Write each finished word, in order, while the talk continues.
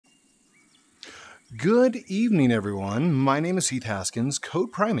Good evening, everyone. My name is Heath Haskins,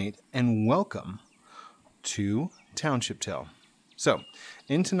 Code Primate, and welcome to Township Tale. So,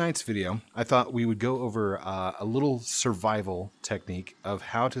 in tonight's video, I thought we would go over a little survival technique of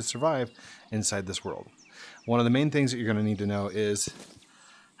how to survive inside this world. One of the main things that you're going to need to know is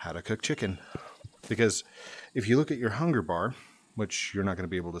how to cook chicken. Because if you look at your hunger bar, which you're not going to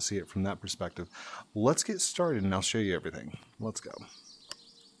be able to see it from that perspective, let's get started and I'll show you everything. Let's go.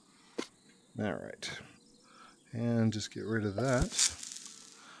 All right, and just get rid of that.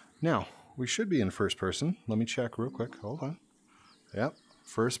 Now, we should be in first person. Let me check real quick. Hold on. Yep,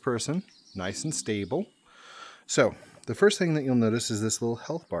 first person, nice and stable. So, the first thing that you'll notice is this little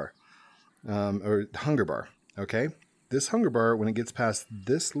health bar, or hunger bar, okay? This hunger bar, when it gets past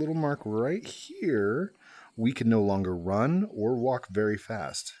this little mark right here, we can no longer run or walk very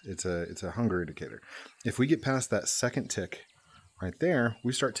fast. It's a hunger indicator. If we get past that second tick, right there,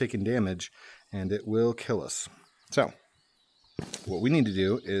 we start taking damage and it will kill us. So, what we need to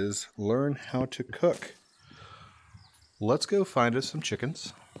do is learn how to cook. Let's go find us some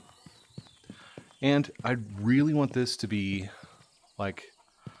chickens. And I really want this to be like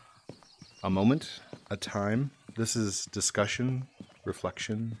a moment, a time. This is discussion,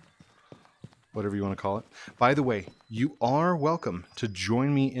 reflection, whatever you want to call it. By the way, you are welcome to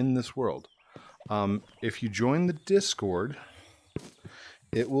join me in this world. If you join the Discord,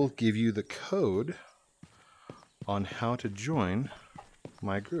 it will give you the code on how to join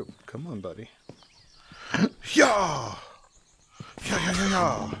my group. Come on, buddy. Yeah!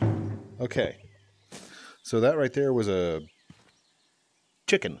 Yeah. Okay. So that right there was a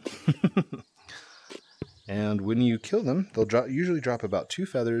chicken. And when you kill them, they'll usually drop about 2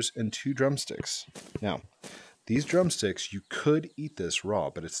 feathers and 2 drumsticks. Now, these drumsticks, you could eat this raw,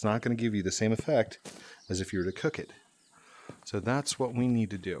 but it's not going to give you the same effect as if you were to cook it. So that's what we need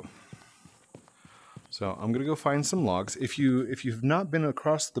to do. So I'm going to go find some logs. If you've not been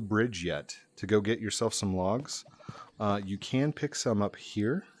across the bridge yet to go get yourself some logs, you can pick some up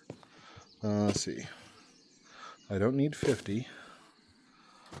here. Let's see. I don't need 50.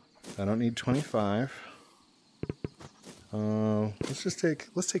 I don't need 25.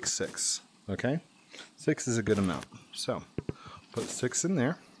 Let's take 6. Okay, 6 is a good amount. So put 6 in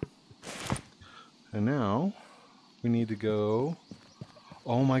there, and now we need to go.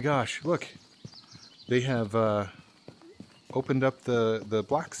 Oh my gosh, look. They have opened up the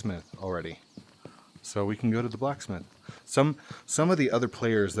blacksmith already. So we can go to the blacksmith. Some of the other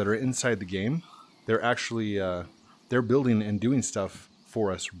players that are inside the game, they're actually they're building and doing stuff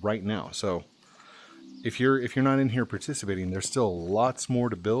for us right now. So if you're not in here participating, there's still lots more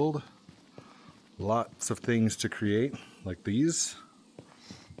to build. Lots of things to create, like these.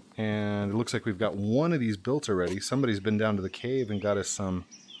 And it looks like we've got one of these built already. Somebody's been down to the cave and got us some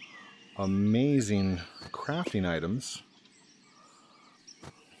amazing crafting items.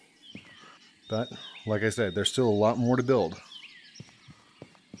 But, like I said, there's still a lot more to build.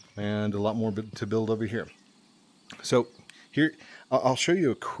 And a lot more to build over here. So, here, I'll show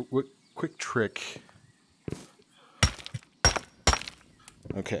you a quick trick.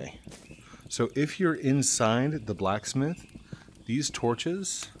 Okay. So, if you're inside the blacksmith, these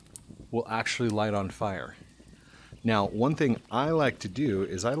torches will actually light on fire. Now, one thing I like to do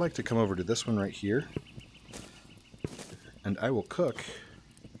is I like to come over to this one right here, and I will cook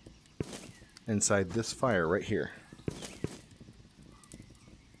inside this fire right here.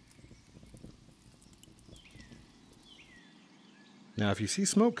 Now, if you see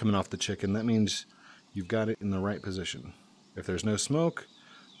smoke coming off the chicken, that means you've got it in the right position. If there's no smoke,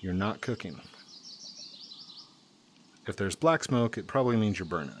 you're not cooking. If there's black smoke, it probably means you're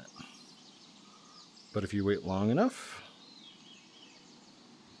burning it. But if you wait long enough,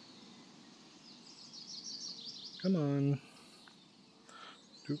 come on.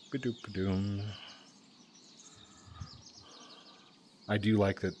 Doop-a-doop-a-doom. I do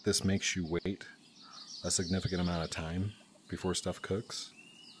like that this makes you wait a significant amount of time before stuff cooks.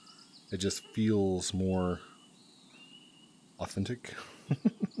 It just feels more authentic.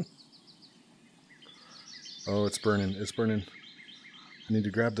 Oh, it's burning. It's burning. I need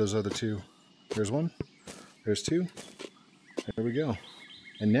to grab those other 2. There's 1. There's 2. There we go.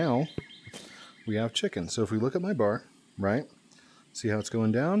 And now we have chicken. So if we look at my bar, right? See how it's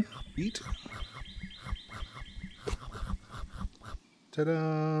going down? Eat.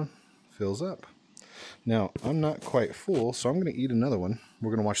 Ta-da! Fills up. Now, I'm not quite full, so I'm going to eat another one.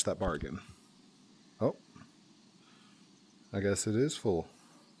 We're going to watch that bar again. Oh. I guess it is full.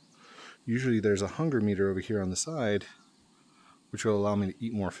 Usually there's a hunger meter over here on the side, which will allow me to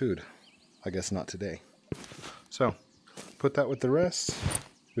eat more food. I guess not today. So, put that with the rest.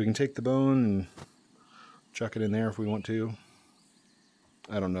 We can take the bone and Chuck it in there if we want to.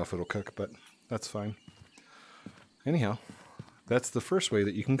 I don't know if it'll cook, but that's fine. Anyhow, that's the first way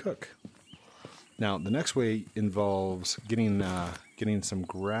that you can cook. Now, the next way involves getting some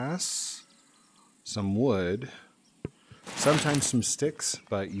grass, some wood, sometimes some sticks,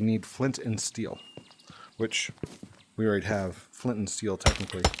 but you need flint and steel, which we already have flint and steel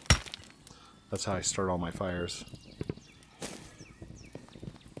technically. That's how I start all my fires.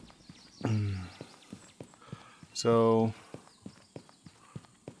 So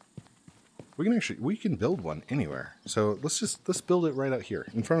we can build one anywhere. So let's build it right out here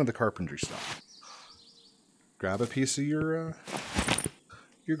in front of the carpentry stuff. Grab a piece of your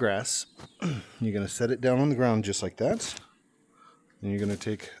grass. You're gonna set it down on the ground just like that. Then you're gonna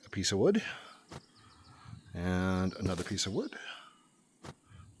take a piece of wood and another piece of wood,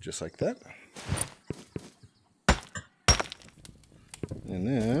 just like that. And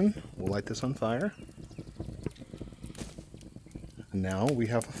then we'll light this on fire. And now we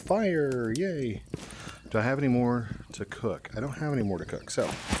have a fire, yay! Do I have any more to cook? I don't have any more to cook. So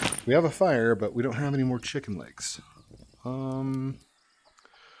we have a fire, but we don't have any more chicken legs. Come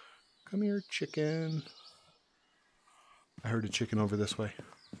here, chicken. I heard a chicken over this way.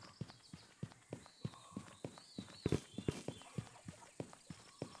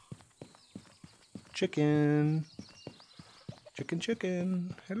 Chicken. Chicken,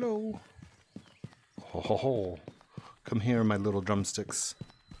 chicken. Hello. Ho, ho, ho. Come here, my little drumsticks.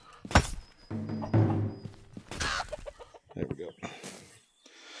 There we go.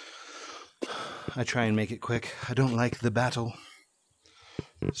 I try and make it quick. I don't like the battle.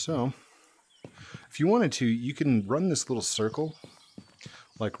 So, if you wanted to, you can run this little circle.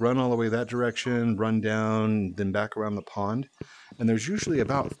 Like run all the way that direction, run down, then back around the pond. And there's usually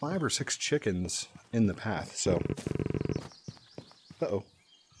about 5 or 6 chickens in the path. So, uh-oh.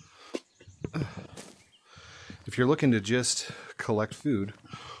 If you're looking to just collect food,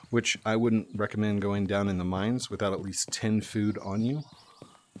 which I wouldn't recommend going down in the mines without at least 10 food on you,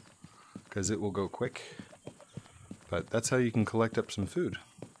 because it will go quick. But that's how you can collect up some food.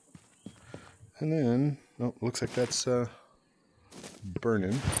 And then, oh, looks like that's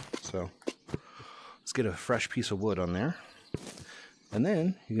burning. So let's get a fresh piece of wood on there. And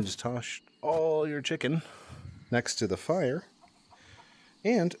then you can just toss all your chicken next to the fire.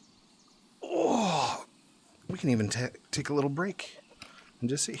 And, oh, we can even take a little break and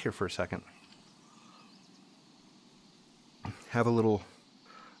just sit here for a second. Have a little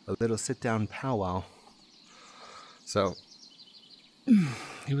sit-down powwow. So,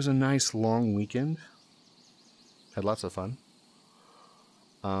 it was a nice long weekend. Had lots of fun.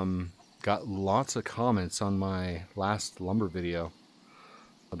 Got lots of comments on my last lumber video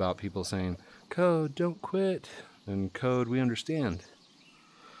about people saying, "Code, don't quit," and "Code, we understand."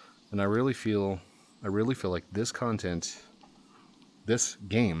 And I really feel like this content, this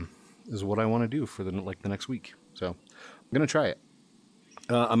game, is what I want to do for the next week. So I'm gonna try it.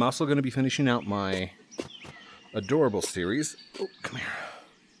 I'm also going to be finishing out my Adorable series. Oh, come here.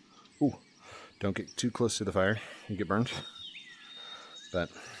 Ooh, don't get too close to the fire. You get burned. But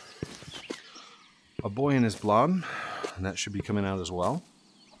A Boy and His Blob, and that should be coming out as well.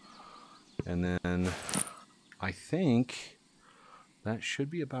 And then I think that should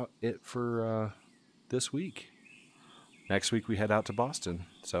be about it for this week. Next week we head out to Boston.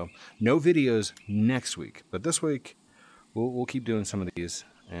 So no videos next week, but this week we'll keep doing some of these.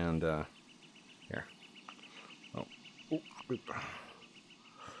 And here. Oh,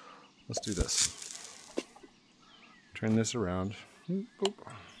 let's do this. Turn this around.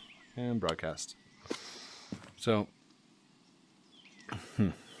 And broadcast. So,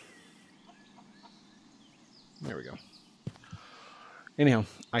 there we go. Anyhow,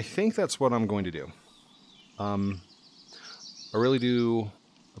 I think that's what I'm going to do. I really do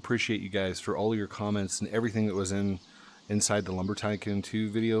appreciate you guys for all your comments and everything that was inside the Lumber Tycoon 2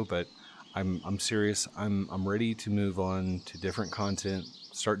 video, but I'm serious. I'm ready to move on to different content,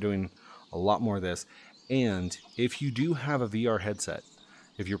 start doing a lot more of this. And if you do have a VR headset,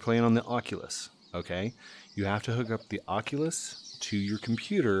 if you're playing on the Oculus, okay, you have to hook up the Oculus to your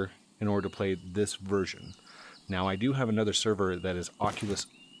computer in order to play this version. Now, I do have another server that is Oculus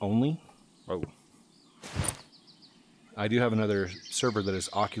only. Oh. I do have another server that is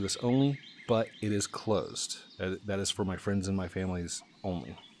Oculus only, but it is closed. That is for my friends and my families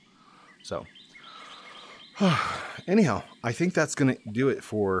only. So, anyhow, I think that's going to do it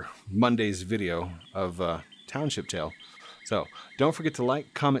for Monday's video of Township Tale. So, don't forget to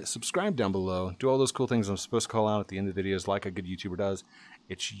like, comment, subscribe down below. Do all those cool things I'm supposed to call out at the end of the videos like a good YouTuber does.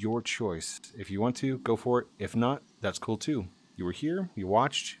 It's your choice. If you want to, go for it. If not, that's cool too. You were here, you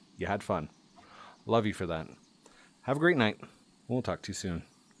watched, you had fun. Love you for that. Have a great night. We'll talk to you soon.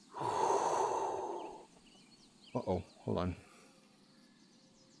 Uh-oh. Hold on.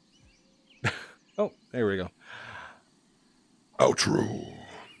 Oh, there we go. Outro.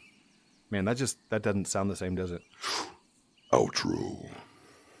 Man, that doesn't sound the same, does it? Outro.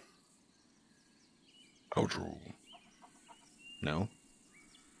 Outro. No.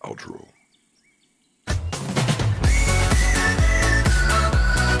 Outro.